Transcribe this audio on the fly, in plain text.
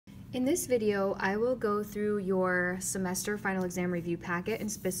In this video, I will go through your semester final exam review packet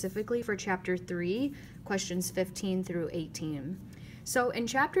and specifically for Chapter 3, questions 15 through 18. So in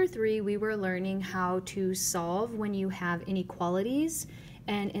Chapter 3, we were learning how to solve when you have inequalities.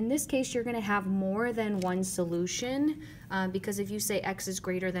 And in this case, you're going to have more than one solution because if you say x is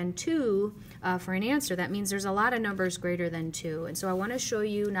greater than 2 for an answer, that means there's a lot of numbers greater than 2. And so I want to show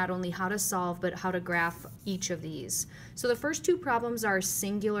you not only how to solve, but how to graph each of these. So the first two problems are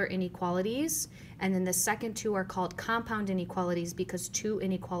singular inequalities, and then the second two are called compound inequalities because two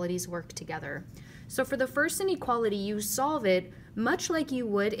inequalities work together. So for the first inequality, you solve it much like you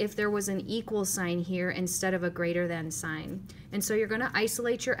would if there was an equal sign here instead of a greater than sign. And so you're going to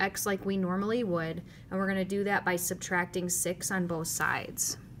isolate your x like we normally would, and we're going to do that by subtracting 6 on both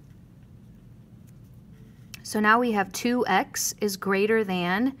sides. So now we have 2x is greater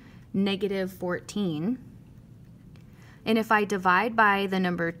than negative 14. And if I divide by the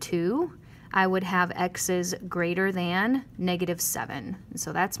number 2, I would have x is greater than negative 7. And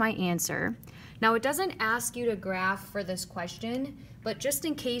so that's my answer. Now it doesn't ask you to graph for this question, but just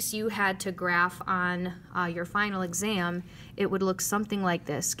in case you had to graph on your final exam, it would look something like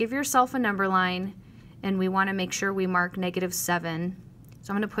this. Give yourself a number line, and we want to make sure we mark negative 7.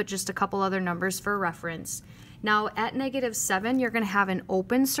 So I'm going to put just a couple other numbers for reference. Now at negative 7, you're going to have an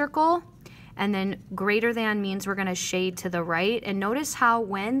open circle, and then greater than means we're going to shade to the right. And notice how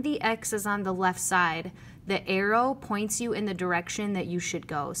when the x is on the left side, the arrow points you in the direction that you should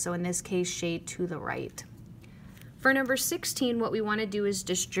go. So in this case, shade to the right. For number 16, what we want to do is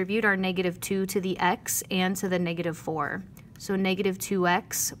distribute our negative 2 to the x and to the negative 4. So negative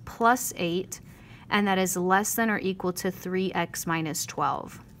 2x plus 8, and that is less than or equal to 3x minus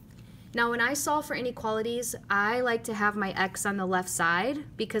 12. Now when I solve for inequalities, I like to have my x on the left side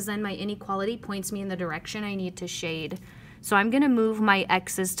because then my inequality points me in the direction I need to shade. So I'm going to move my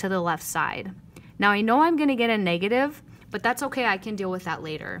x's to the left side. Now I know I'm going to get a negative, but that's okay, I can deal with that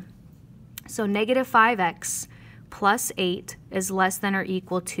later. So negative 5x plus 8 is less than or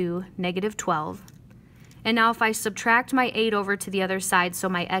equal to negative 12. And now if I subtract my 8 over to the other side so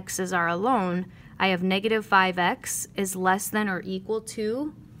my x's are alone, I have negative 5x is less than or equal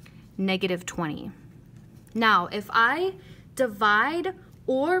to negative 20. Now if I divide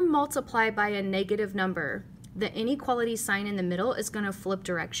or multiply by a negative number, the inequality sign in the middle is going to flip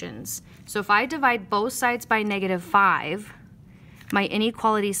directions. So if I divide both sides by negative 5, my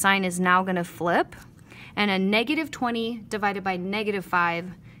inequality sign is now going to flip, and a negative 20 divided by negative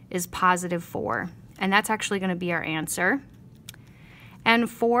 5 is positive 4. And that's actually going to be our answer. And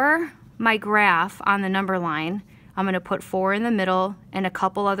for my graph on the number line, I'm going to put 4 in the middle and a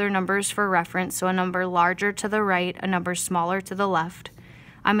couple other numbers for reference, so a number larger to the right, a number smaller to the left.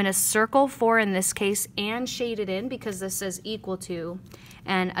 I'm going to circle 4 in this case and shade it in because this says equal to.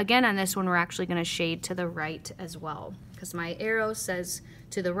 And again, on this one, we're actually going to shade to the right as well because my arrow says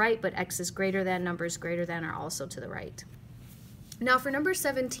to the right, but x is greater than, numbers greater than are also to the right. Now for number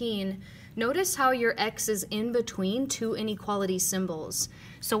 17, notice how your x is in between two inequality symbols.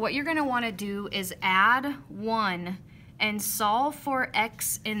 So what you're going to want to do is add 1 and solve for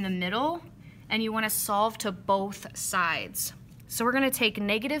x in the middle, and you want to solve to both sides. So we're going to take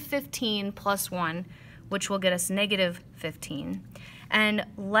negative 15 plus 1, which will get us negative 15. And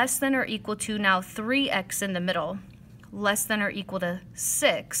less than or equal to now 3x in the middle, less than or equal to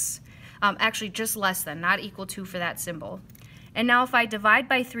 6. Actually, just less than, not equal to for that symbol. And now if I divide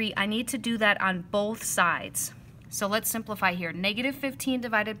by 3, I need to do that on both sides. So let's simplify here. Negative 15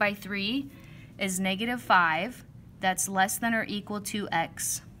 divided by 3 is negative 5. That's less than or equal to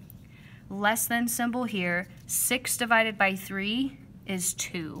x. Less than symbol here, 6 divided by 3 is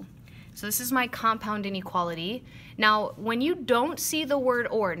 2. So this is my compound inequality. Now, when you don't see the word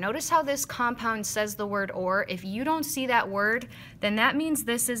or, notice how this compound says the word or. If you don't see that word, then that means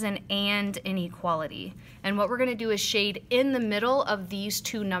this is an and inequality. And what we're going to do is shade in the middle of these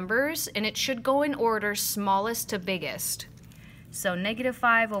two numbers, and it should go in order smallest to biggest. So negative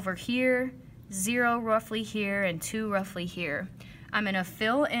 5 over here, 0 roughly here, and 2 roughly here. I'm going to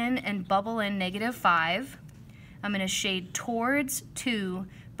fill in and bubble in negative 5. I'm going to shade towards 2,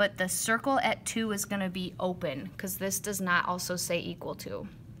 but the circle at 2 is going to be open because this does not also say equal to.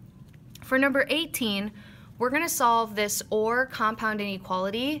 For number 18, we're going to solve this or compound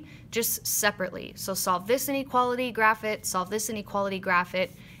inequality just separately. So solve this inequality, graph it, solve this inequality, graph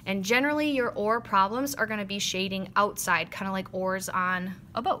it, and generally your or problems are going to be shading outside, kind of like oars on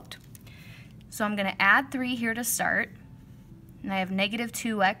a boat. So I'm going to add 3 here to start. And I have negative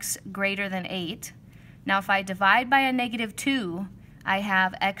 2x greater than 8. Now if I divide by a negative 2, I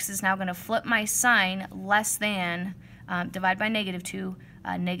have x is now going to flip my sign less than, divide by negative 2,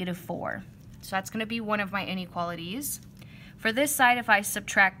 -4. So that's going to be one of my inequalities. For this side, if I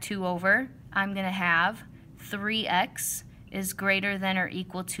subtract 2 over, I'm going to have 3x is greater than or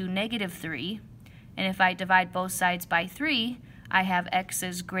equal to -3. And if I divide both sides by 3, I have x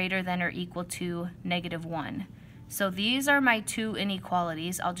is greater than or equal to -1. So these are my two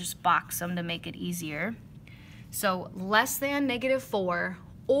inequalities. I'll just box them to make it easier. So less than -4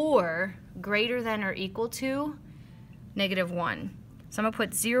 or greater than or equal to -1. So I'm going to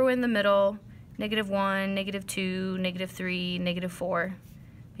put 0 in the middle, -1, -2, -3, -4.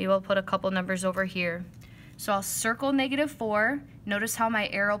 Maybe I'll put a couple numbers over here. So I'll circle -4. Notice how my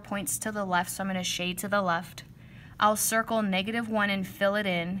arrow points to the left, so I'm going to shade to the left. I'll circle -1 and fill it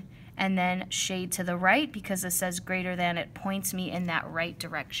in, and then shade to the right because it says greater than. It points me in that right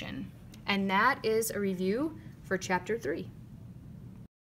direction. And that is a review for Chapter 3.